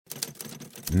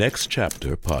Next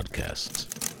Chapter Podcasts.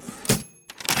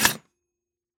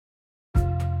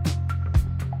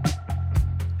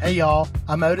 Hey y'all,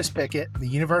 I'm Otis Pickett, the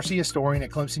University Historian at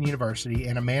Clemson University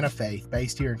and a man of faith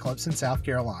based here in Clemson, South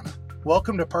Carolina.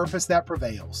 Welcome to Purpose That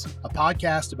Prevails, a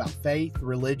podcast about faith,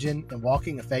 religion, and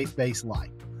walking a faith-based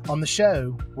life. On the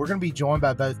show, we're going to be joined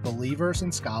by both believers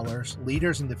and scholars,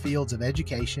 leaders in the fields of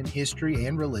education, history,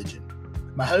 and religion.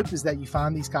 My hope is that you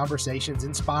find these conversations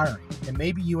inspiring, and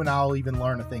maybe you and I will even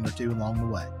learn a thing or two along the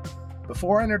way.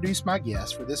 Before I introduce my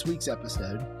guest for this week's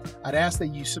episode, I'd ask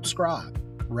that you subscribe,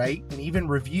 rate, and even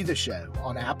review the show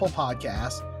on Apple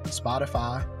Podcasts,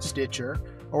 Spotify, Stitcher,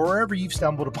 or wherever you've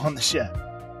stumbled upon the show.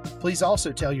 Please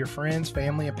also tell your friends,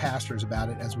 family, and pastors about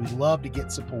it, as we love to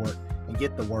get support and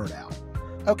get the word out.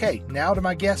 Okay, now to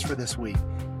my guest for this week.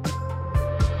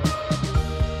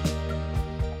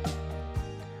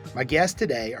 My guests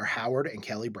today are Howard and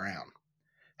Kellie Brown.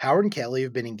 Howard and Kellie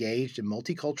have been engaged in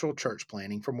multicultural church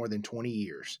planning for more than 20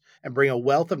 years and bring a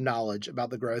wealth of knowledge about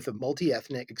the growth of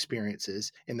multi-ethnic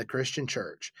experiences in the Christian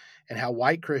church and how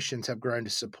white Christians have grown to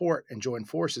support and join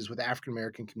forces with African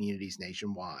American communities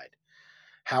nationwide.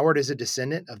 Howard is a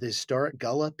descendant of the historic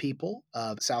Gullah people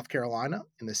of South Carolina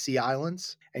in the Sea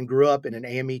Islands and grew up in an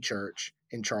AME church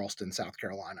in Charleston, South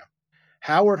Carolina.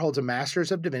 Howard holds a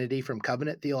Master's of Divinity from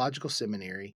Covenant Theological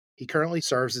Seminary. He currently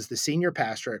serves as the senior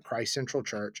pastor at Christ Central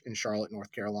Church in Charlotte,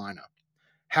 North Carolina.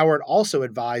 Howard also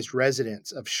advised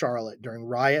residents of Charlotte during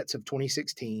riots of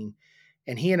 2016,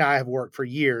 and he and I have worked for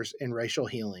years in racial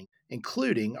healing,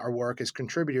 including our work as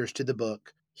contributors to the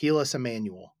book Heal Us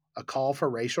Emmanuel, a call for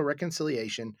racial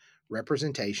reconciliation,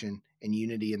 representation, and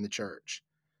unity in the church.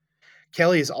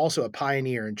 Kellie is also a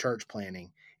pioneer in church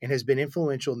planning and has been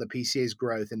influential in the PCA's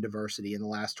growth and diversity in the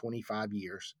last 25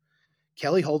 years.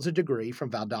 Kellie holds a degree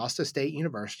from Valdosta State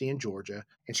University in Georgia,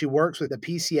 and she works with the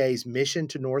PCA's Mission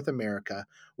to North America,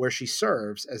 where she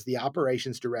serves as the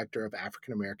Operations Director of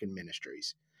African American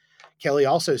Ministries. Kellie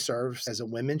also serves as a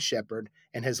women's shepherd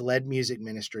and has led music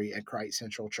ministry at Christ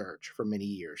Central Church for many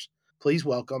years. Please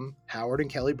welcome Howard and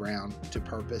Kellie Brown to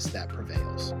Purpose That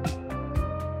Prevails.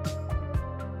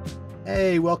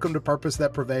 Hey, welcome to Purpose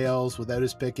That Prevails with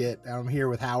Otis Pickett. I'm here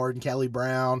with Howard and Kellie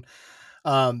Brown.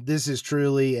 This is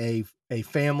truly a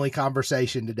family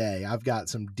conversation today. I've got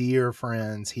some dear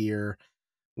friends here.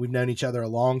 We've known each other a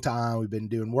long time. We've been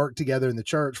doing work together in the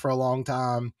church for a long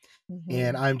time. Mm-hmm.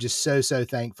 And I'm just so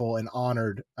thankful and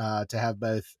honored to have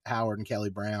both Howard and Kellie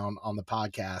Brown on the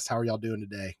podcast. How are y'all doing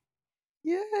today?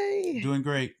 Yay. Doing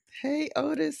great. Hey,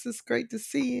 Otis. It's great to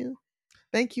see you.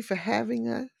 Thank you for having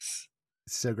us.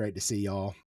 It's so great to see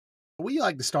y'all. We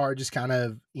like to start just kind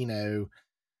of,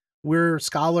 we're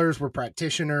scholars, we're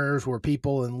practitioners, we're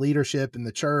people in leadership in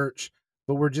the church,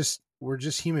 but we're just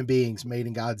human beings made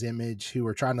in God's image who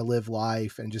are trying to live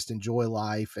life and just enjoy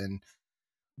life and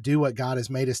do what God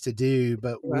has made us to do.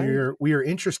 But right. we are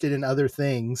interested in other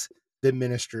things than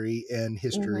ministry and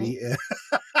history.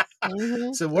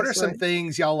 Mm-hmm. So what are some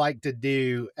things y'all like to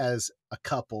do as a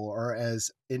couple or as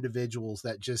individuals,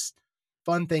 that just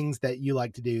fun things that you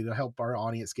like to do to help our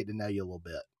audience get to know you a little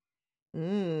bit?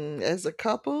 As a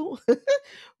couple,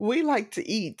 we like to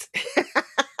eat.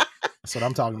 That's what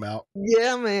I'm talking about.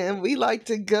 Yeah, man. We like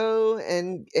to go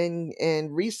and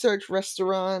research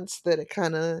restaurants that are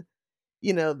kind of,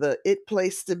 the it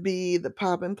place to be, the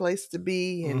poppin' place to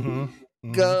be, and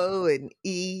go and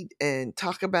eat and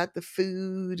talk about the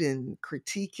food and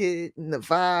critique it and the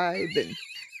vibe and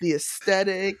the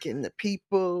aesthetic and the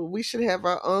people. We should have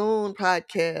our own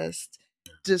podcast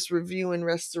just reviewing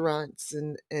restaurants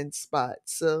and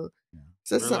spots. So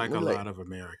we're like a lot of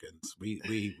Americans.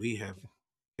 We have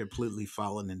completely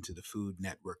fallen into the Food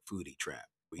Network foodie trap.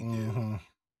 We do.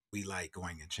 We like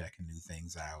going and checking new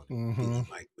things out and feeling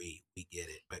like we get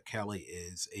it. But Kellie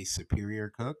is a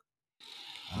superior cook.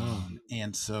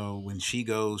 And so when she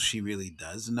goes, she really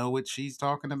does know what she's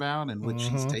talking about and what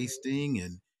she's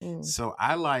tasting. And so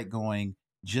I like going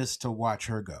just to watch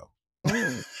her go.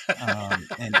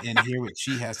 And hear what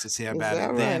she has to say about it.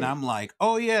 Right? Then I'm like,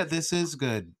 oh yeah, this is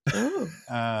good.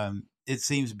 It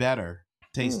seems better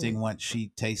tasting what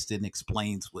she tasted and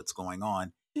explains what's going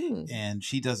on. And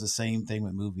she does the same thing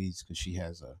with movies because she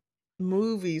has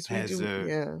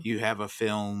you have a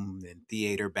film and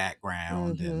theater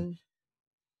background, and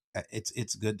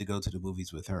it's good to go to the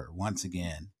movies with her. Once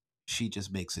again, she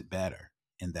just makes it better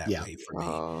in that way for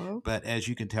me. But as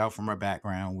you can tell from her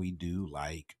background, we do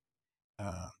like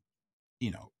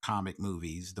comic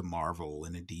movies, the Marvel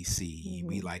and the DC.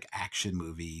 We like action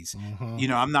movies.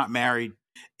 I'm not married.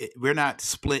 We're not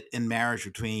split in marriage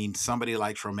between somebody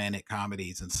likes romantic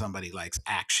comedies and somebody likes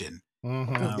action.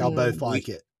 Y'all both like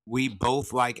it. We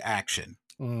both like action.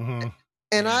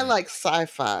 And I like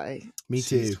sci-fi. Me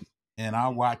too. And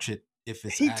I'll watch it if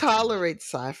it's He action. tolerates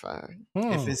sci-fi.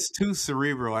 If it's too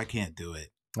cerebral, I can't do it.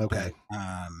 Okay. But,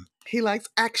 he likes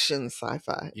action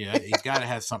sci-fi. Yeah, he's got to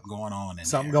have something going on in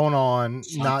something there. going on,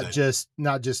 not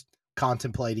just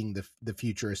contemplating the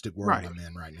futuristic world I'm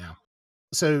in right now.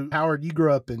 So, Howard, you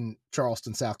grew up in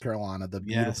Charleston, South Carolina, the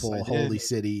beautiful holy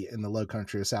city in the low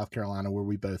country of South Carolina, where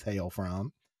we both hail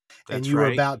from. And you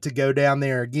were about to go down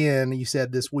there again, you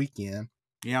said this weekend.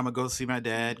 Yeah, I'm going to go see my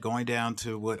dad, going down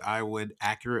to what I would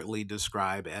accurately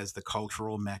describe as the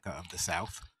cultural mecca of the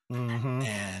South.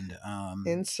 And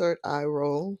insert eye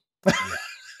roll.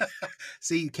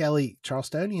 See, Kelly,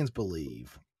 Charlestonians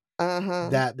believe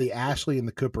that the Ashley and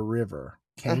the Cooper River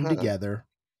came together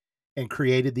and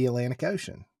created the Atlantic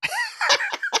Ocean.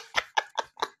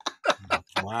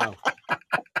 Wow.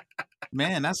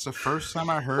 Man, that's the first time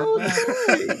I heard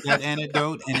that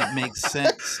anecdote, and it makes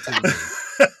sense to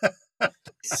me.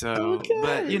 So,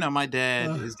 but you know, my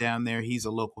dad is down there. He's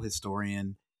a local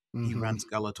historian. He runs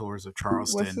Gullah Tours of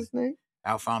Charleston. What's his name?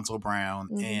 Alfonso Brown.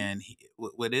 And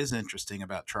what is interesting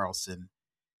about Charleston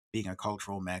being a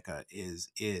cultural mecca is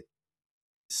it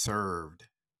served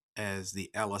as the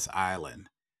Ellis Island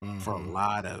for a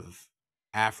lot of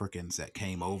Africans that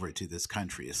came over to this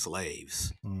country as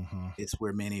slaves. It's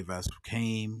where many of us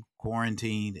came,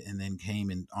 quarantined, and then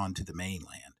came onto the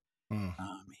mainland.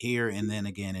 Here and then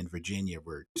again in Virginia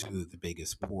were two of the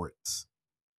biggest ports,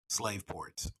 slave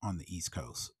ports on the East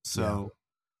Coast. So,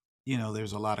 you know,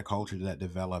 there's a lot of culture that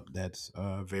developed that's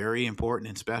very important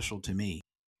and special to me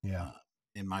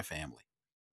in my family.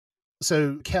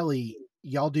 So, Kelly,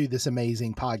 y'all do this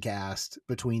amazing podcast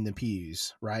Between the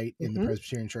Pews, right? In the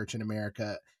Presbyterian Church in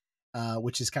America,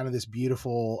 which is kind of this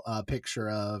beautiful picture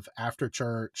of after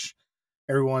church,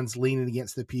 everyone's leaning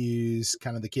against the pews,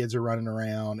 kind of the kids are running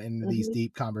around, and these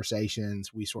deep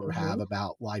conversations we sort of have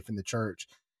about life in the church.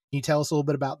 Can you tell us a little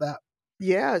bit about that?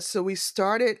 Yeah, so we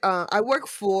started, I work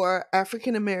for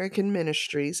African American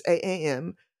Ministries,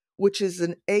 AAM, which is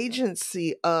an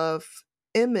agency of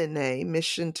MNA,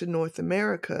 Mission to North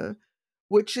America,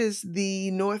 which is the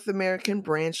North American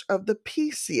branch of the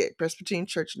PCA, Presbyterian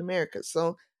Church in America.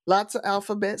 So lots of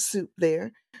alphabet soup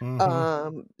there.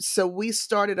 So we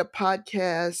started a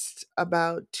podcast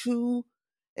about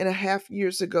 2.5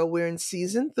 years ago. We're in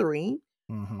season 3.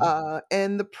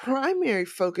 And the primary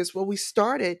focus, we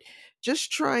started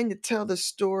just trying to tell the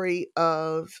story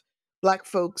of Black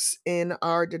folks in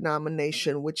our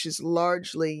denomination, which is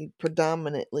largely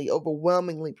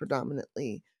overwhelmingly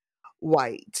predominantly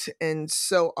white. And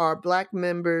so our Black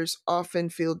members often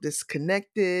feel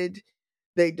disconnected.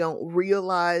 They don't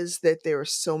realize that there are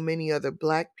so many other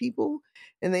Black people.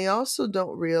 And they also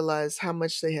don't realize how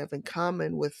much they have in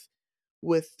common with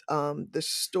the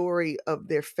story of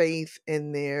their faith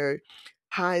and their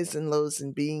highs and lows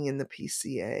in being in the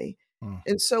PCA.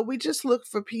 And so we just look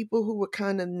for people who were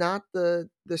kind of not the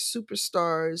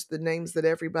superstars, the names that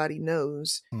everybody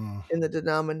knows in the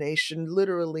denomination,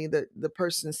 literally the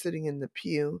person sitting in the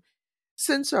pew.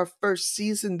 Since our first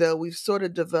season, though, we've sort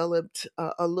of developed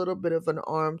a little bit of an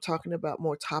arm talking about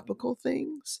more topical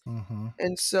things.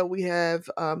 And so we have,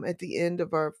 at the end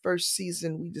of our first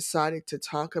season, we decided to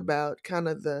talk about kind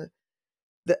of the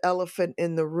elephant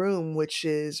in the room, which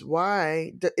is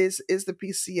why is the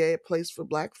PCA a place for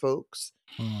Black folks?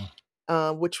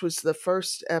 Which was the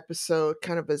first episode,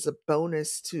 kind of as a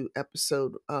bonus to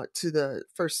the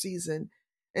first season.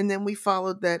 And then we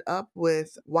followed that up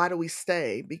with why do we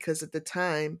stay? Because at the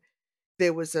time,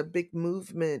 there was a big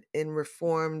movement in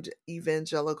Reformed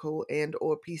evangelical and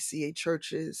or PCA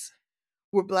churches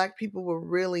where Black people were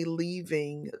really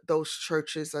leaving those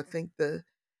churches. I think the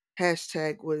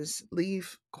hashtag was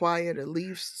leave quiet or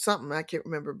leave something. I can't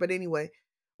remember. But anyway,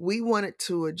 we wanted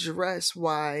to address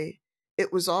why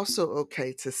it was also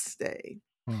okay to stay.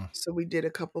 So we did a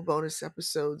couple bonus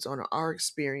episodes on our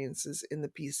experiences in the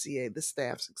PCA, the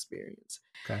staff's experience.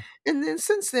 Okay. And then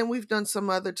since then, we've done some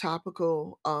other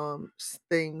topical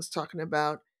things talking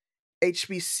about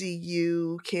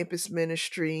HBCU, campus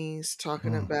ministries,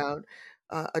 talking about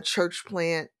a church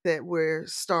plant that we're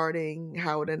starting,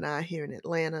 Howard and I, here in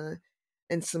Atlanta,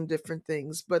 and some different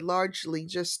things, but largely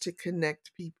just to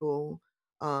connect people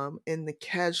in the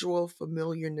casual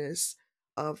familiarness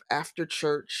of after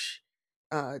church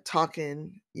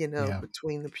talking,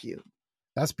 between the pew.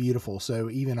 That's beautiful. So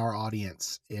even our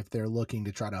audience, if they're looking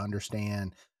to try to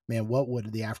understand, man, what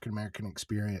would the African American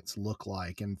experience look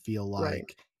like and feel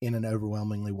like in an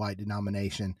overwhelmingly white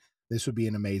denomination, this would be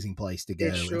an amazing place to go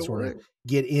and sort of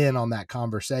get in on that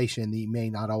conversation that you may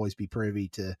not always be privy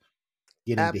to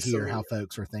getting to hear how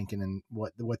folks are thinking and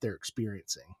what they're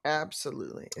experiencing.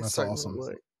 Absolutely. That's awesome.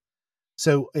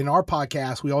 So in our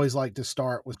podcast, we always like to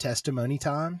start with testimony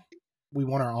time. We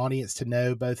want our audience to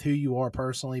know both who you are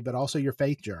personally, but also your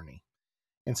faith journey.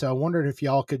 And so I wondered if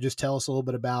y'all could just tell us a little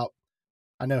bit about,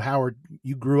 I know, Howard,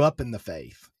 you grew up in the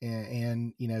faith,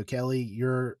 and you know, Kellie,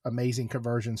 your amazing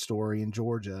conversion story in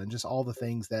Georgia, and just all the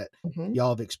things that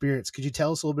y'all have experienced. Could you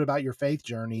tell us a little bit about your faith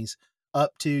journeys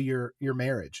up to your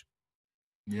marriage?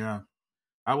 Yeah,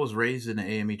 I was raised in the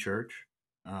AME church,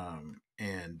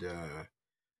 and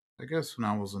I guess when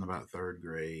I was in about third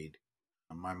grade,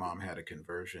 my mom had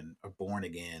a born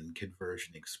again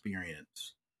conversion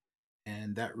experience,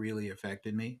 and that really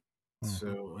affected me.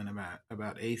 So in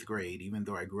about eighth grade, even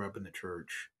though I grew up in the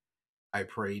church, I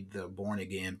prayed the born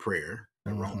again prayer,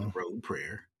 the Roman road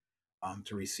prayer,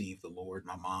 to receive the Lord.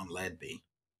 My mom led me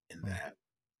in that.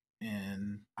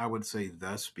 And I would say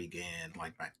thus began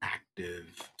like my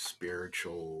active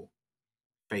spiritual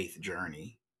faith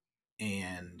journey.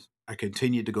 And I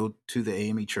continued to go to the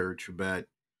AME church, but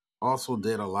also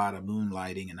did a lot of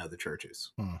moonlighting in other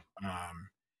churches.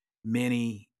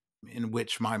 Many in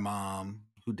which my mom,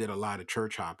 who did a lot of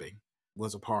church hopping,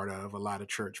 was a part of, a lot of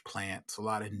church plants, a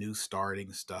lot of new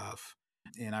starting stuff.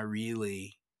 And I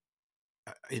really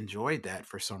enjoyed that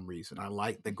for some reason. I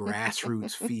like the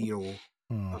grassroots feel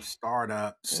of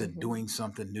startups and doing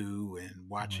something new and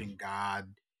watching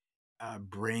God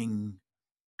bring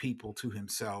people to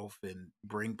himself and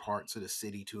bring parts of the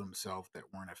city to himself that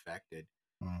weren't affected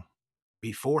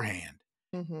beforehand.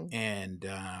 And,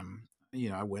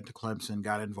 I went to Clemson,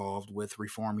 got involved with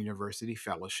Reform University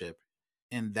Fellowship.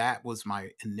 And that was my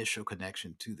initial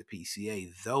connection to the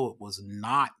PCA, though it was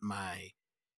not my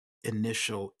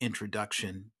initial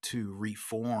introduction to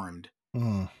Reformed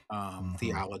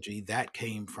theology. That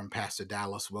came from Pastor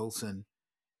Dallas Wilson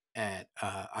at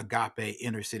Agape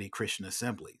Inner City Christian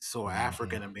Assembly. So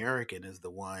African American is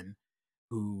the one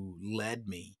who led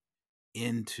me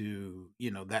into,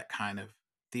 that kind of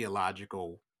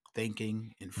theological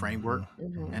thinking and framework.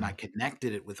 And I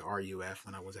connected it with RUF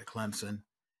when I was at Clemson,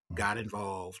 got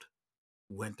involved,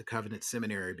 went to Covenant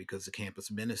Seminary because the campus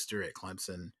minister at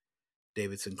Clemson,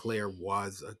 David Sinclair,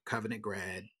 was a Covenant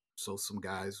grad. So some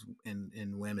guys and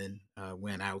women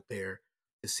went out there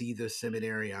to see the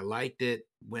seminary. I liked it,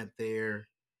 went there.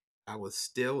 I was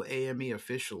still AME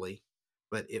officially,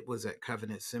 but it was at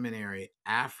Covenant Seminary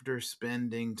after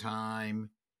spending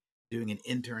time doing an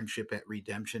internship at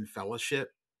Redemption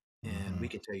Fellowship. And we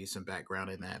can tell you some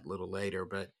background in that a little later,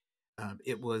 but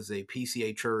it was a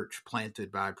PCA church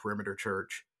planted by Perimeter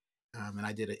Church. And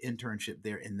I did an internship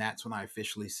there. And that's when I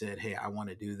officially said, hey, I want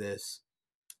to do this.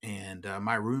 And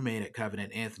my roommate at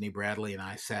Covenant, Anthony Bradley, and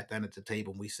I sat down at the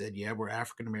table and we said, yeah, we're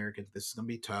African Americans. This is going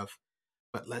to be tough.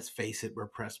 But let's face it, we're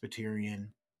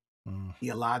Presbyterian.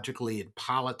 Theologically and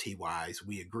polity-wise,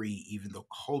 we agree, even though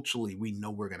culturally we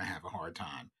know we're going to have a hard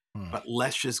time. But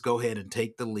let's just go ahead and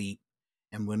take the leap.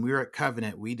 And when we were at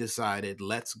Covenant, we decided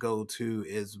let's go to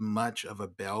as much of a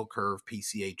bell curve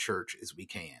PCA church as we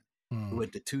can. We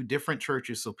went to two different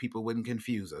churches so people wouldn't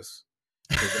confuse us,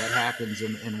 because that happens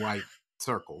in white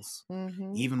circles.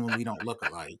 Even when we don't look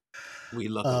alike, we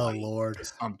look alike to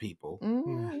some people.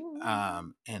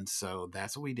 And so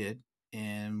that's what we did.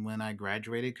 And when I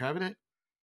graduated Covenant,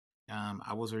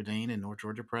 I was ordained in North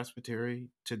Georgia Presbytery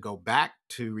to go back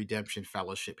to Redemption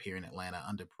Fellowship here in Atlanta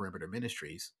under Perimeter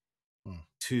Ministries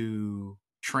to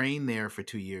train there for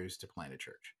 2 years to plant a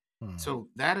church. So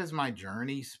that is my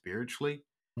journey spiritually.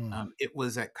 It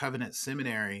was at Covenant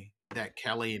Seminary that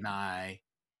Kellie and I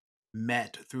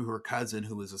met through her cousin,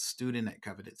 who was a student at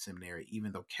Covenant Seminary,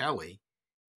 even though Kellie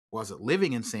wasn't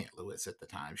living in St. Louis at the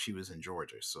time. She was in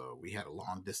Georgia. So we had a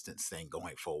long distance thing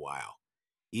going for a while,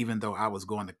 even though I was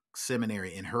going to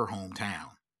seminary in her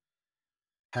hometown.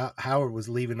 Howard was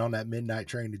leaving on that midnight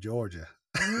train to Georgia.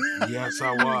 Yes,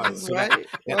 I was. So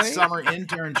that summer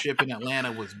internship in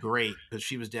Atlanta was great because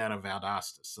she was down in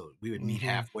Valdosta. So we would meet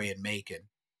halfway in Macon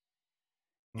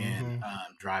and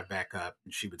drive back up,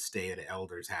 and she would stay at an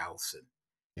elder's house.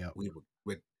 And we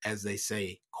would, as they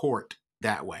say, court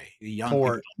that way. The young people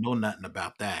don't know nothing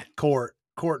about that.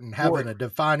 Courting, having a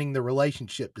defining the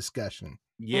relationship discussion.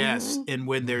 Yes. And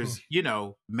when there's,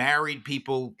 married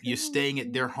people, you're staying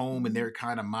at their home and they're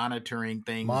kind of monitoring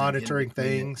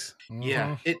things.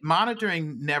 Yeah.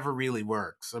 Monitoring never really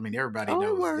works. I mean, everybody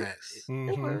knows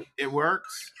that. It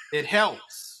works. It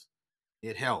helps.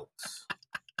 It helps.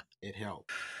 It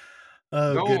helps.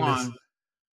 Oh, Go goodness. on.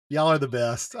 Y'all are the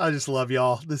best. I just love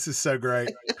y'all. This is so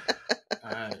great.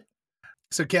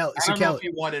 So Kellie, I don't know if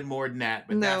you wanted more than that,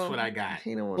 but that's what I got.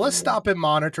 Let's stop in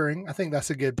monitoring. I think that's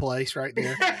a good place right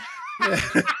there.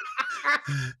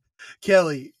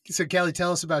 Kellie,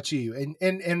 tell us about you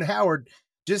and Howard.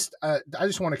 Just I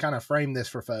just want to kind of frame this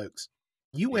for folks.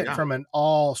 You went from an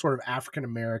all sort of African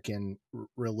American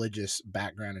religious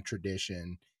background and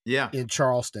tradition, in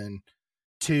Charleston,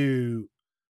 to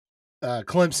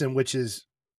Clemson, which is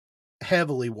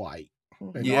heavily white,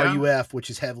 and RUF, which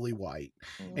is heavily white,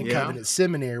 and Covenant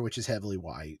Seminary, which is heavily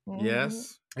white.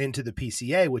 Yes. Into the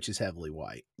PCA, which is heavily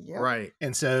white. Right.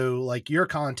 And so, like, your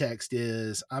context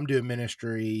is, I'm doing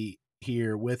ministry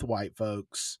here with white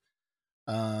folks,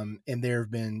 and there have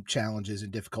been challenges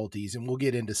and difficulties, and we'll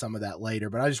get into some of that later.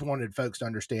 But I just wanted folks to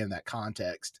understand that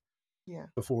context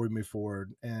before we move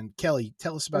forward. And Kellie,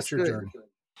 tell us about your journey.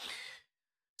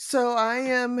 So I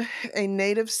am a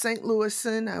native St.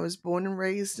 Louisan. I was born and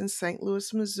raised in St.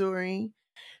 Louis, Missouri,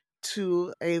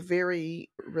 to a very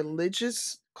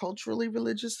religious, culturally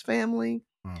religious family,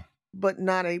 but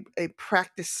not a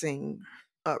practicing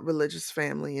religious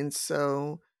family. And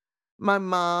so my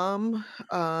mom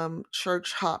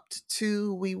church hopped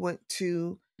too. We went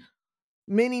to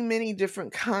many, many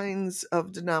different kinds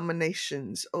of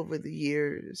denominations over the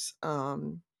years,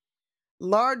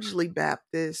 largely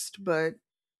Baptist, but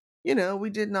we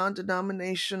did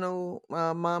non-denominational.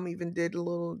 Mom even did a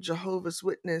little Jehovah's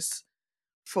Witness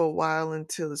for a while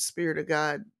until the Spirit of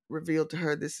God revealed to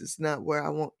her, this is not where I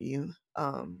want you.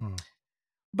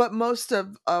 But most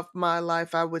of my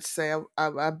life, I would say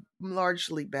I'm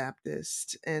largely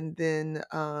Baptist. And then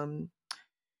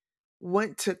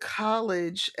went to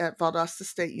college at Valdosta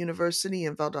State University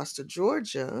in Valdosta,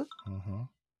 Georgia,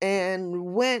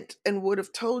 and went and would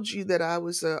have told you that I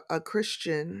was a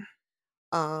Christian.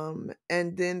 And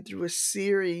then through a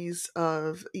series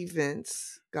of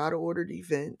events, God-ordered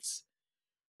events,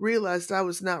 realized I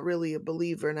was not really a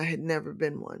believer and I had never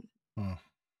been one.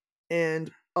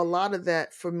 And a lot of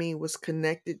that for me was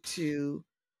connected to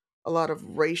a lot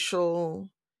of racial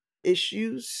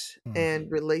issues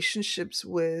and relationships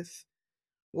with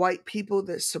white people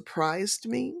that surprised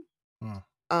me,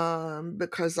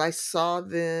 because I saw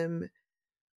them.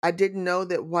 I didn't know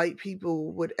that white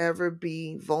people would ever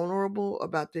be vulnerable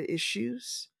about their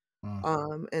issues.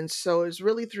 And so it's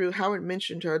really through, Howard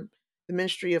mentioned her, the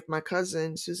ministry of my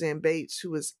cousin, Suzanne Bates,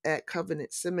 who was at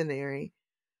Covenant Seminary.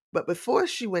 But before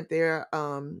she went there,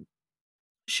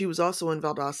 she was also in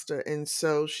Valdosta. And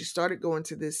so she started going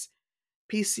to this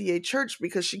PCA church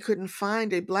because she couldn't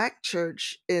find a Black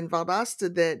church in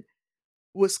Valdosta that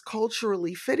was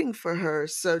culturally fitting for her.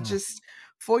 So just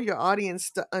for your audience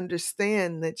to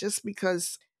understand that just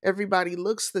because everybody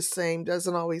looks the same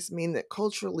doesn't always mean that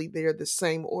culturally they're the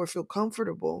same or feel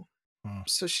comfortable.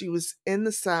 So she was in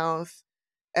the South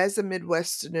as a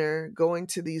Midwesterner going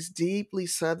to these deeply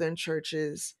Southern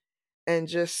churches and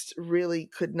just really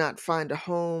could not find a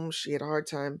home. She had a hard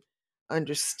time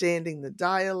understanding the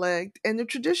dialect, and the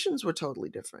traditions were totally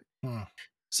different.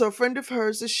 So a friend of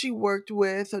hers that she worked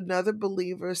with, another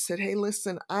believer, said, hey,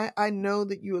 listen, I know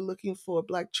that you are looking for a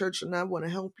Black church and I want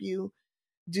to help you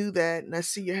do that. And I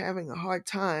see you're having a hard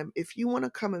time. If you want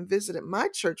to come and visit at my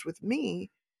church with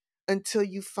me until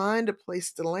you find a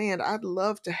place to land, I'd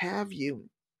love to have you.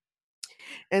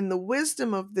 And the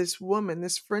wisdom of this woman,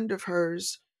 this friend of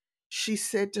hers, she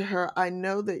said to her, I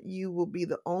know that you will be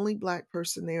the only Black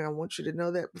person there. I want you to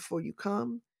know that before you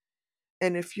come.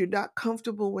 And if you're not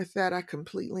comfortable with that, I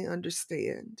completely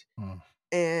understand.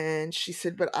 And she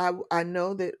said, but I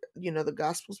know that, the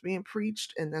gospel's being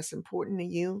preached and that's important to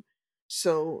you.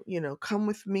 So, come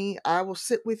with me. I will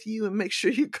sit with you and make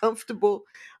sure you're comfortable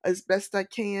as best I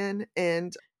can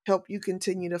and help you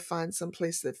continue to find some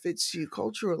place that fits you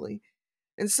culturally.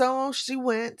 And so she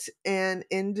went and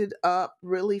ended up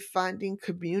really finding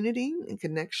community and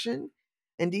connection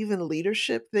and even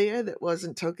leadership there that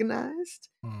wasn't tokenized.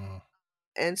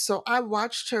 And so I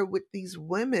watched her with these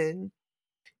women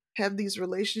have these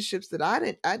relationships that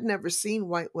I'd never seen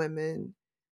white women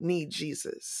need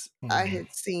Jesus. I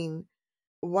had seen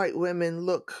white women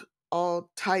look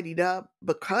all tidied up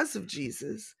because of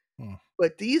Jesus,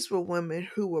 but these were women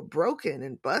who were broken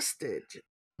and busted.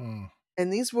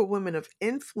 And these were women of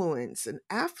influence and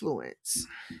affluence.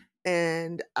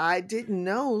 And I didn't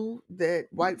know that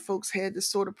white folks had the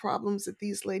sort of problems that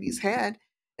these ladies had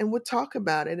and would talk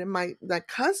about it. And my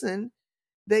cousin,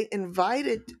 they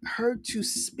invited her to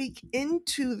speak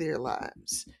into their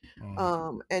lives.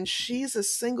 And she's a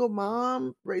single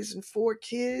mom raising 4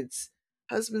 kids,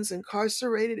 husband's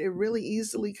incarcerated. It really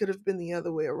easily could have been the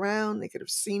other way around. They could have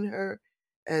seen her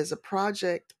as a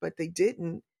project, but they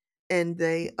didn't. And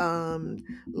they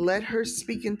let her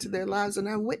speak into their lives. And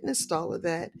I witnessed all of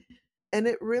that. And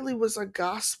it really was a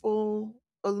gospel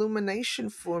illumination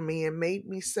for me and made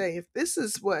me say, if this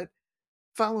is what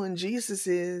following Jesus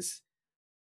is,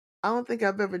 I don't think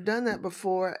I've ever done that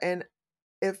before. And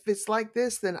if it's like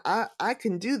this, then I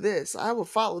can do this. I will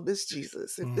follow this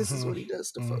Jesus if this is what he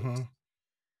does to folks.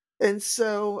 And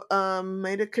so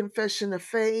made a confession of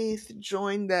faith,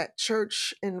 joined that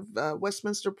church in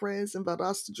Westminster Pres in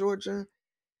Valdosta, Georgia.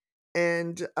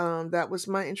 And that was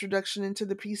my introduction into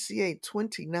the PCA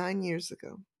 29 years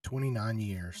ago. 29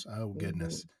 years. Oh,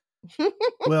 goodness.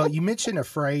 Well, you mentioned a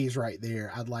phrase right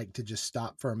there. I'd like to just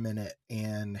stop for a minute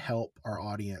and help our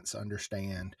audience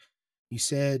understand. You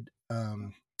said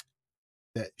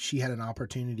that she had an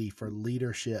opportunity for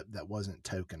leadership that wasn't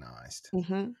tokenized.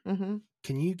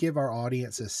 Can you give our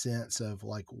audience a sense of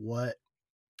like what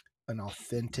an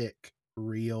authentic,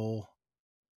 real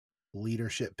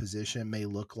leadership position may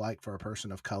look like for a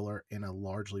person of color in a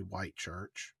largely white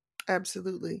church?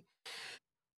 Absolutely.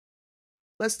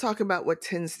 Let's talk about what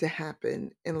tends to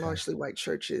happen in largely white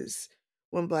churches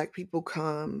when Black people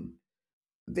come.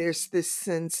 There's this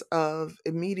sense of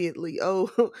immediately,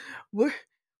 oh,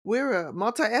 we're a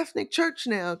multi-ethnic church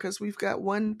now because we've got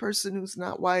one person who's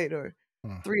not white or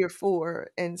 3 or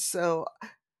 4. And so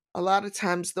a lot of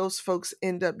times those folks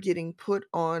end up getting put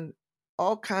on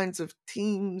all kinds of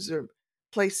teams or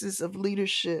places of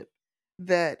leadership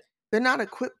that they're not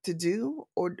equipped to do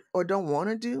or don't want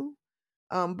to do.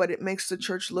 But it makes the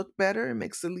church look better. It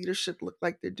makes the leadership look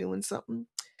like they're doing something.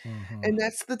 And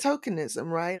that's the tokenism,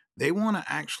 right? They want to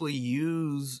actually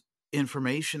use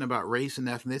information about race and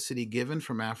ethnicity given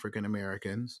from African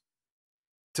Americans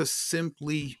to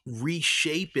simply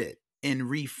reshape it and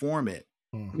reform it.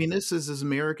 I mean, this is as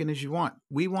American as you want.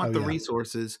 We want the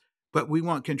resources, but we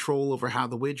want control over how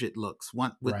the widget looks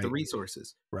with the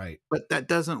resources. Right. But that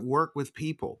doesn't work with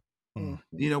people.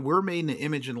 You know, we're made in the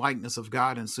image and likeness of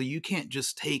God. And so you can't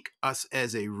just take us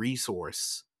as a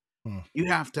resource. You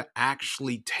have to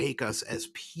actually take us as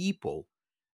people.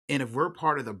 And if we're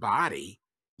part of the body,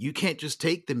 you can't just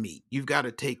take the meat. You've got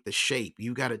to take the shape.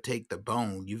 You've got to take the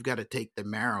bone. You've got to take the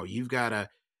marrow. We've got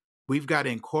to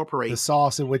incorporate the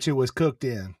sauce in which it was cooked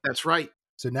in. That's right.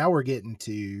 So now we're getting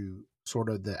to sort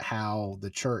of how the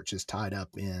church is tied up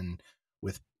in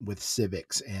with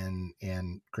civics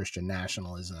and Christian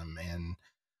nationalism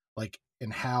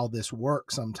and how this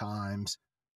works. Sometimes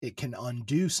it can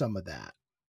undo some of that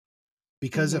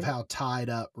because of how tied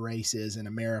up race is in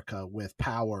America with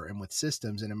power and with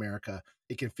systems in America.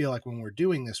 It can feel like when we're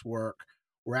doing this work,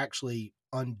 we're actually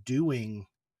undoing,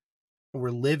 we're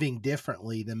living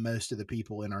differently than most of the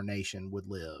people in our nation would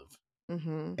live.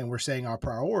 And we're saying our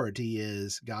priority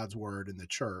is God's word and the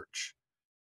church.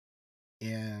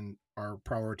 And our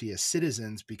priority as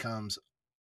citizens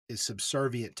is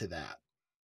subservient to that.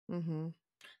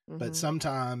 But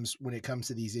sometimes when it comes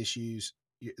to these issues,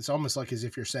 it's almost like as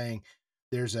if you're saying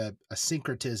there's a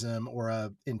syncretism or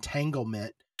a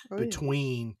entanglement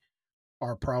between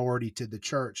our priority to the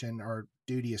church and our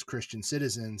duty as Christian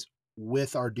citizens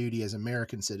with our duty as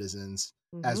American citizens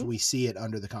as we see it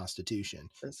under the Constitution.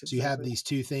 So you have these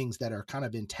two things that are kind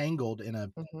of entangled in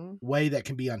a way that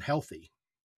can be unhealthy.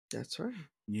 That's right.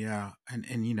 Yeah.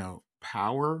 And you know,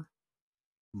 power,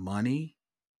 money,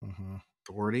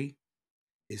 authority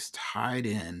is tied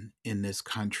in this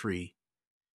country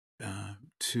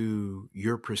to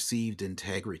your perceived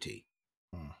integrity.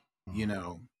 You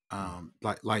know,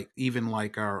 like even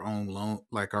like our own loan,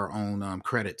 like our own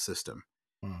credit system.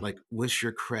 Like, what's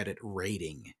your credit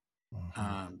rating?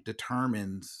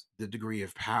 Determines the degree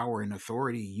of power and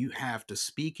authority you have to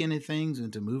speak into things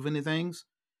and to move into things.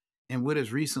 And what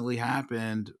has recently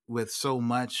happened with so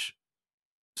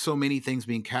many things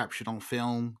being captured on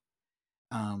film,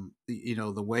 you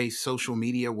know, the way social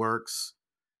media works,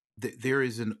 there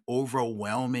is an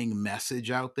overwhelming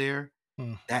message out there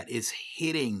that is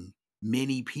hitting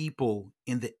many people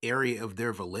in the area of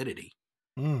their validity.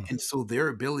 And so their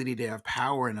ability to have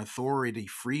power and authority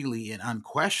freely and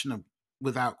unquestionable,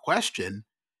 without question,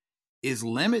 is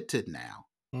limited now.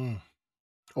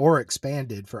 Or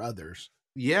expanded for others.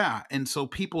 Yeah. And so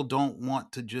people don't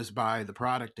want to just buy the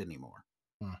product anymore.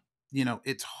 You know,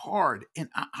 it's hard. And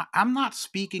I'm not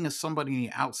speaking as somebody on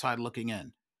the outside looking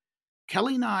in.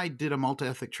 Kellie and I did a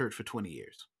multi-ethnic church for 20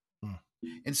 years.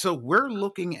 And so we're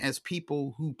looking as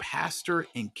people who pastor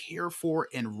and care for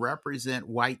and represent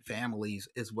white families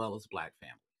as well as Black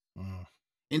families.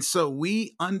 And so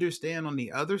we understand on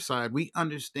the other side, we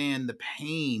understand the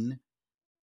pain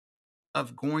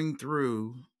of going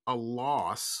through a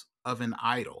loss of an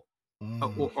idol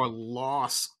or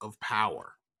loss of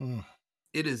power.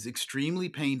 It is extremely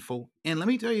painful. And let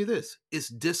me tell you this,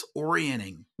 it's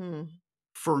disorienting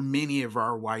for many of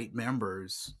our white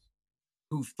members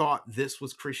who thought this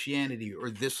was Christianity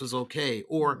or this was okay,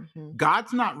 or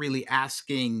God's not really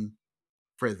asking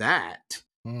for that.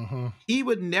 He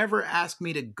would never ask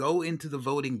me to go into the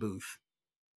voting booth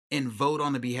and vote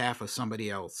on the behalf of somebody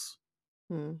else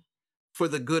for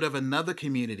the good of another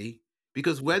community,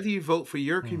 because whether you vote for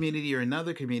your community or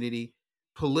another community,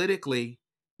 politically,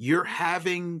 you're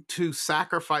having to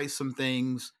sacrifice some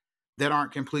things that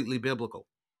aren't completely biblical.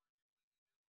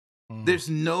 There's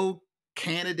no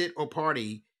candidate or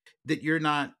party that you're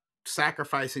not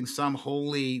sacrificing some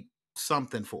holy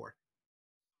something for.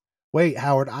 Wait,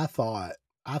 Howard, I thought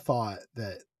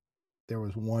that there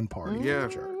was one party in the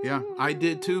church. Yeah, I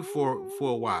did too for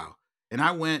a while. And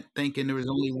I went thinking there was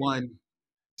only one.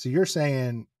 So you're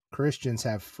saying Christians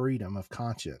have freedom of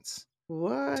conscience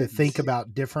to think about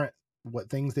what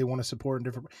things they want to support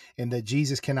and that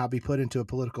Jesus cannot be put into a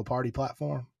political party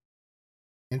platform?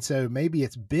 And so maybe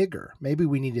it's bigger. Maybe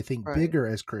we need to think bigger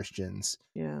as Christians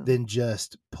than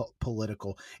just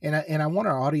political. And I want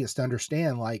our audience to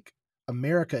understand, like,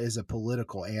 America is a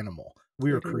political animal.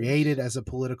 We were created as a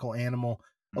political animal.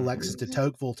 Alexis de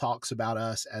Tocqueville talks about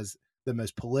us as the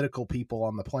most political people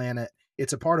on the planet.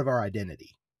 It's a part of our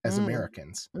identity as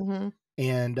Americans.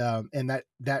 And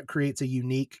that creates a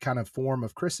unique kind of form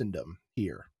of Christendom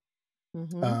here,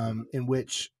 in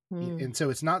which, and so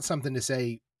it's not something to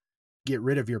say, get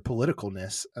rid of your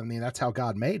politicalness. I mean, that's how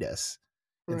God made us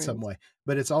in some way,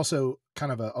 but it's also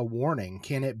kind of a warning.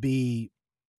 Can it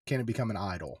become an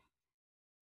idol?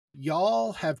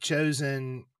 Y'all have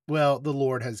chosen, well, the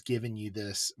Lord has given you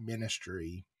this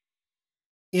ministry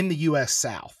in the U.S.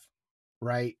 South,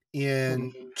 right?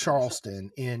 In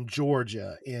Charleston, in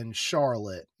Georgia, in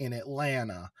Charlotte, in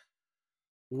Atlanta,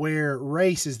 where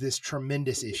race is this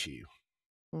tremendous issue.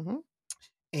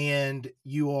 And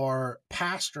you are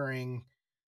pastoring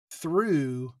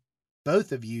through,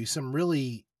 both of you, some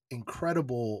really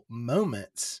incredible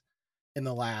moments in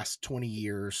the last 20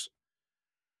 years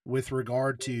with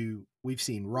regard to, we've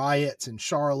seen riots in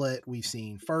Charlotte, we've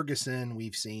seen Ferguson,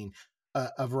 we've seen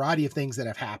a variety of things that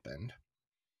have happened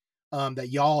that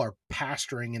y'all are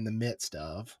pastoring in the midst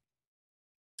of.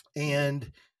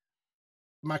 And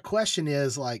my question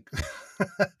is, like,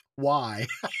 why?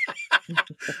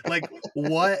 Like,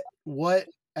 what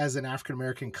as an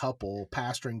African-American couple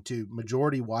pastoring to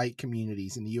majority white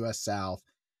communities in the U.S. South,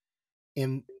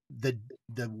 and the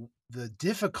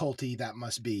difficulty that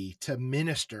must be to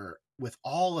minister with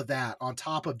all of that on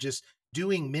top of just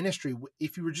doing ministry.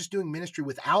 If you were just doing ministry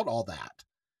without all that,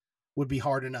 would be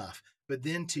hard enough. But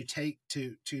then to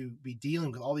be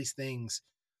dealing with all these things,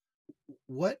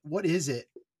 what is it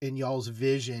in y'all's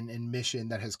vision and mission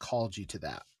that has called you to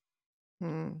that?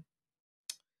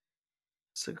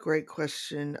 It's a great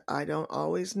question. I don't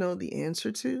always know the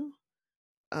answer to.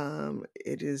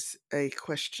 It is a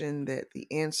question that the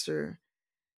answer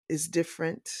is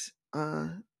different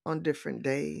on different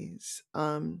days.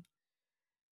 I've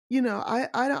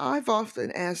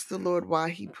often asked the Lord why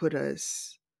He put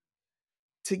us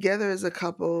together as a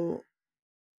couple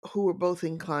who were both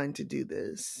inclined to do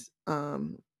this. I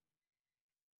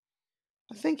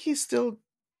think He's still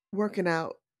working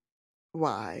out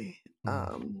why.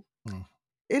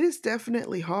 It is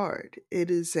definitely hard.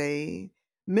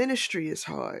 Ministry is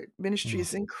hard. Ministry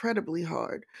is incredibly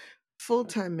hard.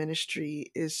 Full-time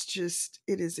ministry is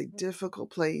it is a difficult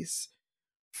place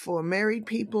for married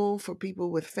people, for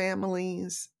people with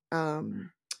families.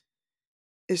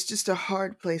 It's just a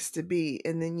hard place to be.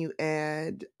 And then you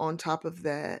add on top of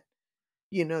that,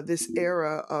 this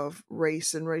era of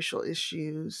race and racial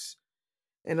issues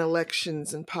and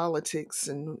elections and politics,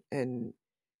 and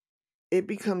it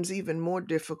becomes even more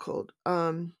difficult.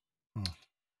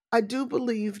 I do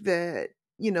believe that,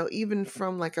 even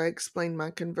from, like I explained,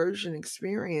 my conversion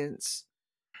experience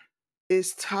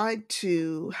is tied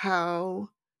to how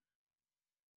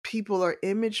people are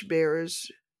image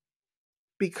bearers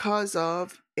because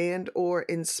of and or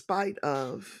in spite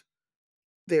of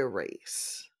their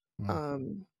race. I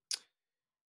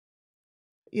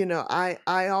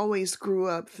always grew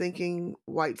up thinking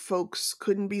white folks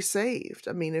couldn't be saved.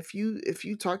 I mean, if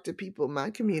you talk to people in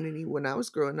my community when I was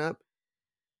growing up,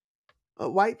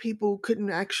 white people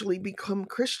couldn't actually become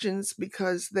Christians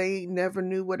because they never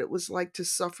knew what it was like to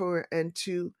suffer and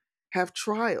to have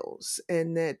trials.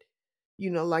 And that,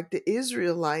 like the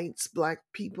Israelites, Black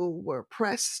people were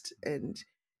oppressed and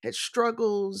had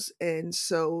struggles. And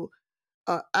so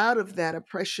out of that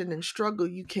oppression and struggle,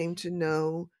 you came to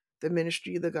know the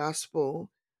ministry of the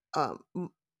gospel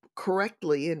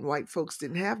correctly. And white folks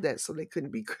didn't have that, so they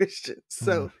couldn't be Christians.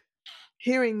 So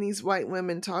hearing these white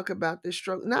women talk about this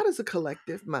struggle, not as a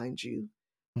collective, mind you,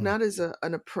 not as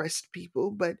an oppressed people,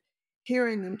 but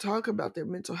hearing them talk about their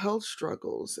mental health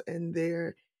struggles and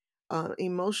their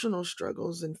emotional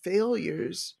struggles and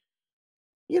failures,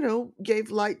 gave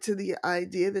light to the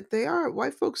idea that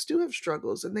white folks do have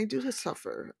struggles and they do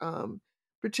suffer,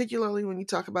 particularly when you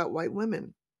talk about white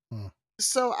women.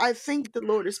 So I think the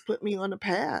Lord has put me on a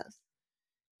path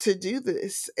to do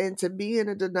this and to be in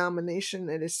a denomination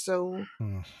that is so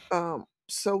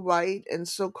so white and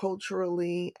so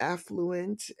culturally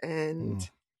affluent and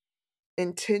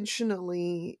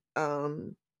intentionally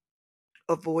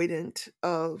avoidant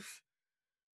of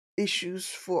issues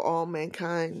for all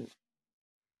mankind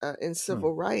and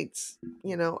civil rights.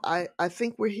 I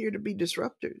think we're here to be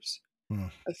disruptors.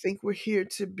 I think we're here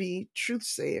to be truth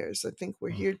sayers. I think we're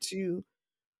here to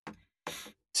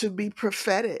be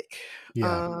prophetic,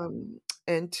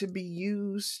 and to be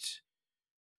used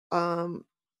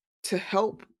to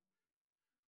help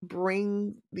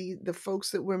bring the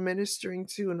folks that we're ministering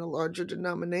to in a larger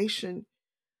denomination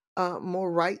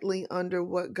more rightly under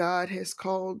what God has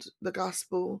called the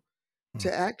gospel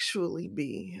to actually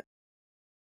be.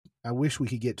 I wish we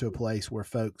could get to a place where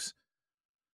folks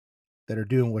that are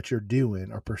doing what you're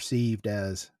doing are perceived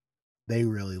as they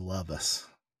really love us.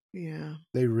 Yeah.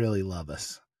 They really love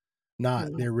us. Not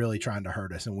they're really trying to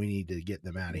hurt us and we need to get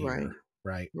them out of here.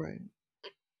 Right.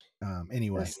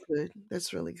 Anyway. That's good.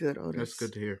 That's really good, Otis. That's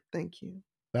good to hear. Thank you.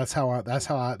 That's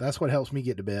what helps me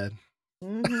get to bed.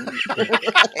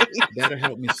 That'll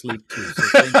help me sleep too. So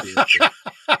thank you.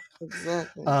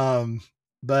 Exactly.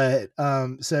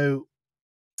 So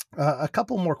a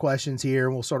couple more questions here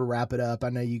and we'll sort of wrap it up. I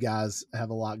know you guys have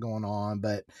a lot going on,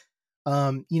 but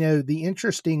the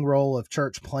interesting role of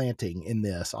church planting in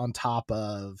this on top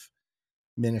of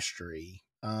ministry.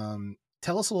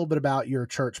 Tell us a little bit about your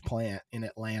church plant in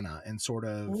Atlanta and sort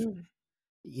of,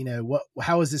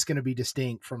 how is this going to be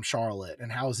distinct from Charlotte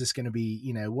and how is this going to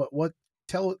be,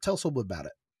 tell us a little bit about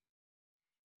it.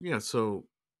 Yeah. So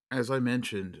as I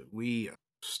mentioned, we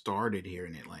started here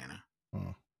in Atlanta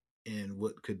in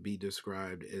what could be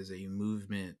described as a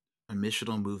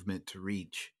missional movement to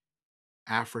reach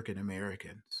African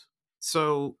Americans.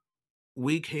 So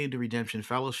we came to Redemption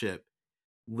Fellowship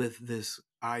with this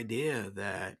idea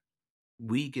that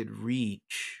we could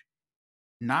reach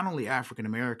not only African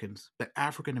Americans, but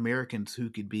African Americans who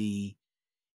could be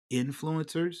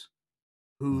influencers,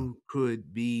 who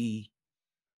could be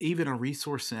even a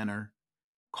resource center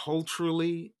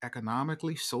culturally,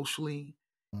 economically, socially,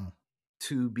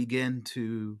 to begin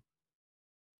to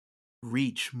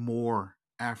reach more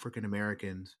African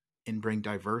Americans and bring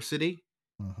diversity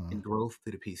and growth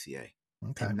to the PCA.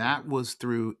 Okay. And that was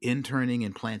through interning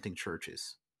and planting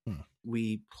churches.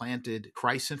 We planted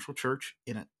Christ Central Church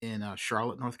in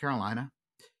Charlotte, North Carolina,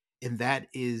 and that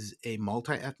is a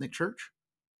multi-ethnic church.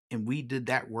 And we did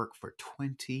that work for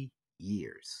 20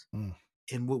 years.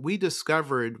 And what we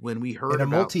discovered when we heard about a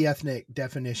multi-ethnic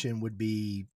definition would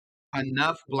be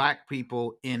enough Black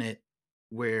people in it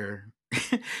where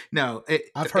no,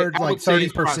 I've heard I like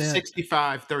 30%,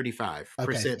 65, 35%,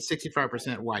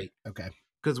 65% white. Okay.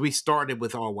 Because we started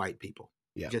with all white people.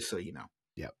 Yeah. Just so you know.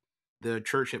 Yep. The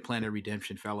church at Planet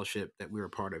Redemption Fellowship that we were a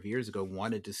part of years ago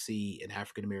wanted to see an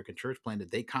African American church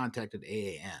planted. They contacted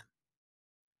AAN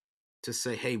to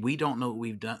say, hey, we don't know what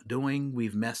we've doing.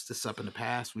 We've messed this up in the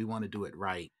past. We want to do it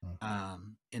right.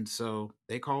 And so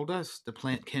they called us to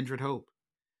plant Kindred Hope.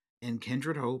 And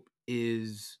Kindred Hope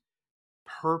is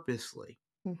purposely,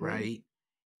 right,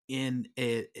 in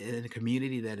a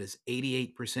community that is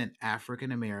 88%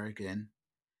 African American.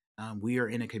 We are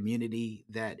in a community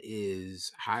that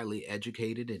is highly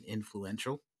educated and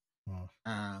influential.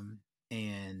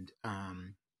 And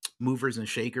movers and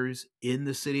shakers in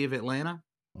the city of Atlanta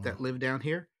that live down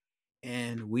here.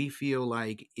 And we feel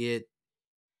like it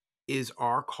is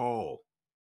our call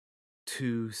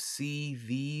to see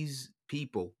these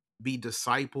people be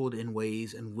discipled in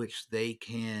ways in which they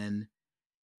can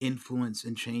influence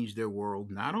and change their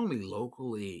world, not only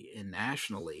locally and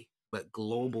nationally, but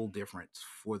global difference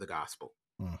for the gospel.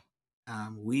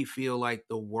 We feel like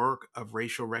the work of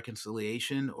racial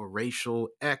reconciliation or racial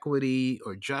equity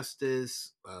or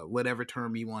justice, whatever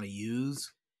term you want to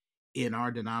use in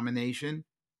our denomination,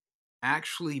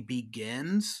 actually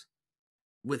begins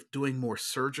with doing more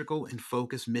surgical and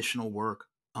focused missional work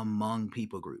among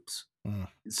people groups.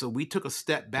 So we took a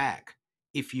step back,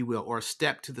 if you will, or a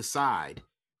step to the side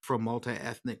from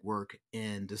multi-ethnic work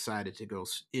and decided to go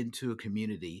into a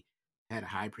community that had a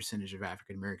high percentage of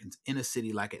African Americans in a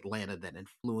city like Atlanta that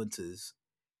influences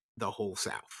the whole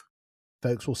South.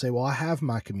 Folks will say, well, I have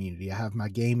my community. I have my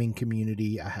gaming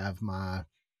community. I have my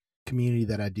community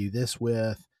that I do this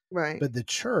with. Right. But the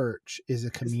church is a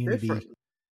community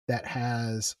that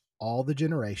has all the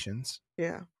generations.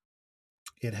 Yeah.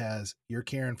 It has, you're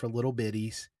caring for little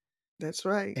bitties. That's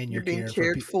right. And you're being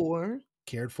cared for.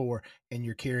 And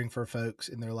you're caring for folks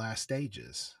in their last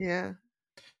stages. Yeah.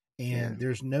 And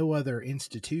there's no other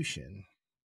institution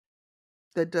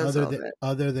that does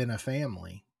other than a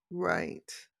family. Right.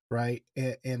 Right.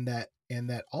 And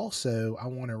that also, I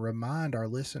want to remind our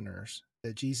listeners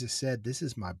that Jesus said, this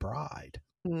is my bride.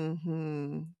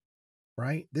 Mm-hmm.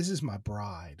 Right? This is my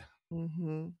bride.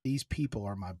 Mm-hmm. These people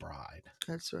are my bride.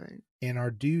 That's right. And our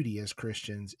duty as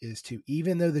Christians is to,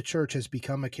 even though the church has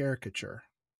become a caricature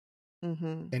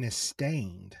mm-hmm. and is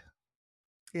stained,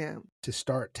 to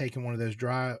start taking one of those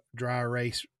dry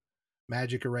erase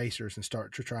magic erasers and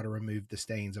start to try to remove the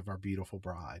stains of our beautiful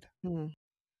bride. Mm.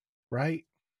 Right?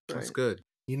 That's good.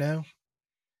 You know?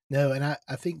 No, and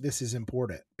I think this is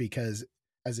important because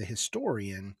as a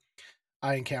historian,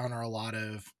 I encounter a lot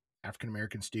of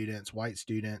African-American students, white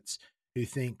students who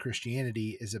think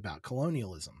Christianity is about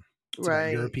colonialism. It's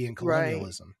about European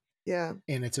colonialism. Right. Yeah.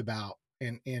 And it's about,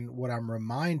 and what I'm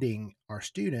reminding our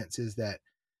students is that,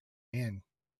 man,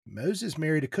 Moses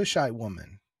married a Cushite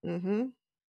woman. Mm-hmm.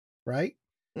 Right?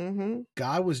 Mm-hmm.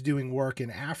 God was doing work in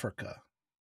Africa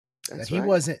that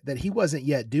he wasn't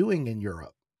yet doing in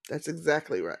Europe. That's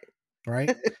exactly right.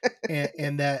 Right?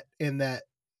 and that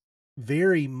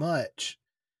very much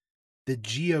the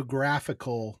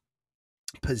geographical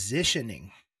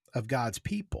positioning of God's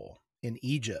people in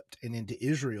Egypt and into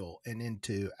Israel and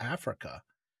into Africa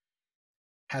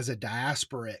has a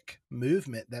diasporic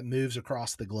movement that moves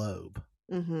across the globe.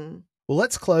 Mm-hmm. Well,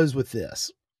 let's close with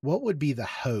this. What would be the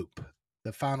hope,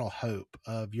 the final hope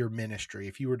of your ministry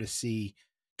if you were to see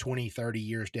 20, 30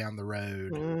 years down the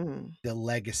road, the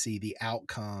legacy, the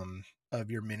outcome of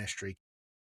your ministry?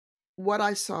 What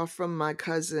I saw from my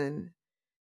cousin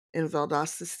in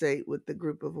Valdosta State with the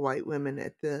group of white women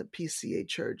at the PCA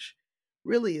church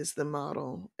really is the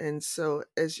model. And so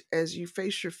as you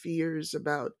face your fears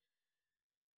about,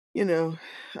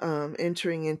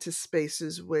 entering into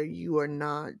spaces where you are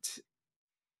not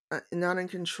in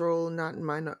control, not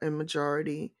in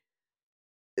majority,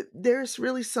 there's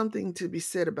really something to be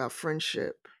said about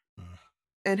friendship.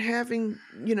 And having,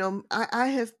 I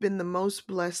have been the most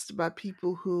blessed by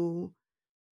people who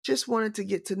just wanted to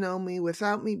get to know me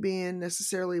without me being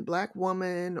necessarily a Black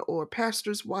woman or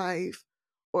pastor's wife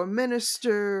or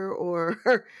minister or,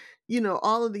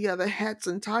 all of the other hats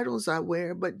and titles I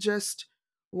wear, but just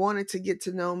wanted to get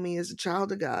to know me as a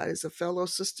child of God, as a fellow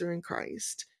sister in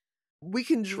Christ. We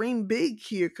can dream big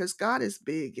here because God is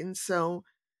big. And so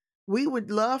we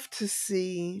would love to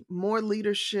see more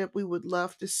leadership. We would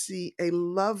love to see a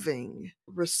loving,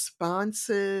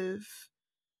 responsive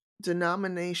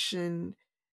denomination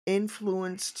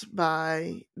influenced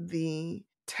by the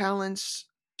talents,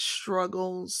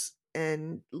 struggles,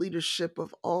 and leadership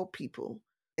of all people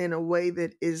in a way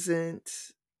that isn't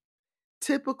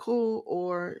typical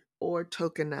or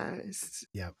tokenized.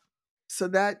 Yep. So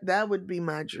that would be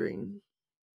my dream.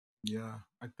 Yeah,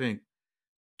 I think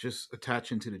just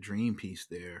attaching to the dream piece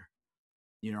there,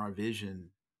 our vision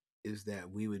is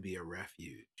that we would be a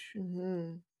refuge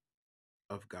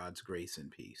of God's grace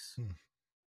and peace.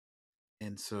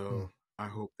 And so I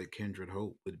hope that Kindred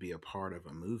Hope would be a part of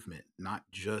a movement, not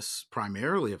just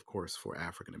primarily, of course, for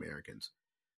African Americans,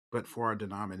 but for our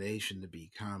denomination to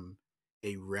become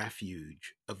a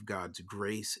refuge of God's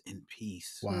grace and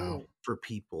peace for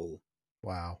people.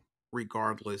 Wow.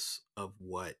 Regardless of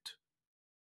what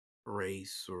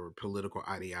race or political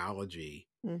ideology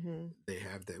they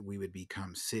have, that we would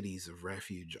become cities of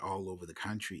refuge all over the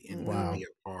country and we would be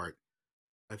a part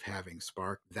of having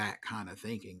sparked that kind of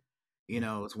thinking.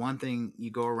 It's one thing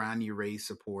you go around, you raise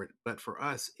support, but for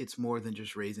us, it's more than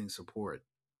just raising support.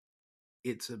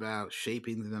 It's about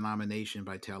shaping the denomination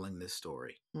by telling this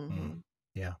story.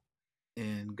 Yeah.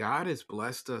 And God has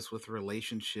blessed us with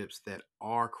relationships that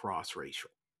are cross-racial,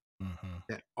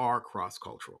 that are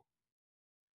cross-cultural.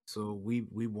 So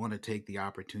we want to take the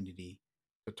opportunity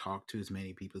to talk to as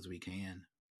many people as we can.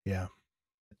 Yeah.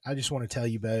 I just want to tell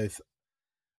you both,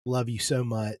 love you so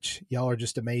much. Y'all are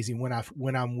just amazing.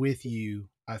 When I'm with you,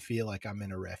 I feel like I'm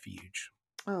in a refuge.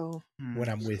 Oh. When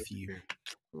I'm with you.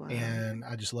 Wow. And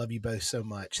I just love you both so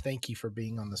much. Thank you for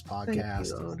being on this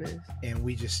podcast. Thank you,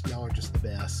 and y'all are just the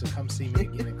best. So come see me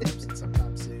again in Clemson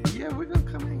sometime soon. Yeah, we're going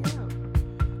to come hang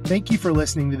out. Thank you for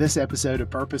listening to this episode of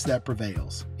Purpose That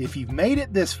Prevails. If you've made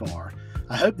it this far,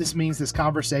 I hope this means this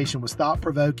conversation was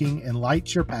thought-provoking and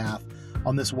lights your path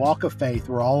on this walk of faith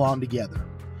we're all on together.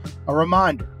 A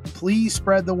reminder, please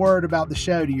spread the word about the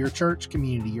show to your church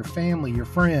community, your family, your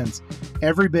friends.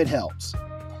 Every bit helps.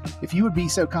 If you would be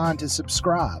so kind to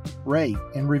subscribe, rate,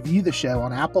 and review the show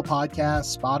on Apple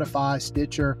Podcasts, Spotify,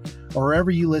 Stitcher, or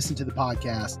wherever you listen to the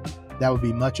podcast, that would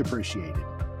be much appreciated.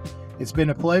 It's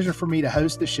been a pleasure for me to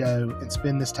host the show and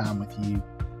spend this time with you.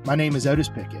 My name is Otis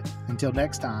Pickett. Until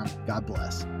next time, God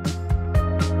bless.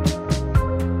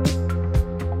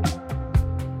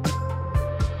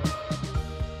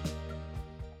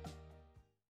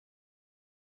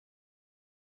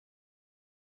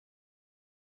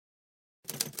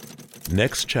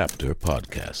 Next Chapter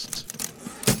Podcasts.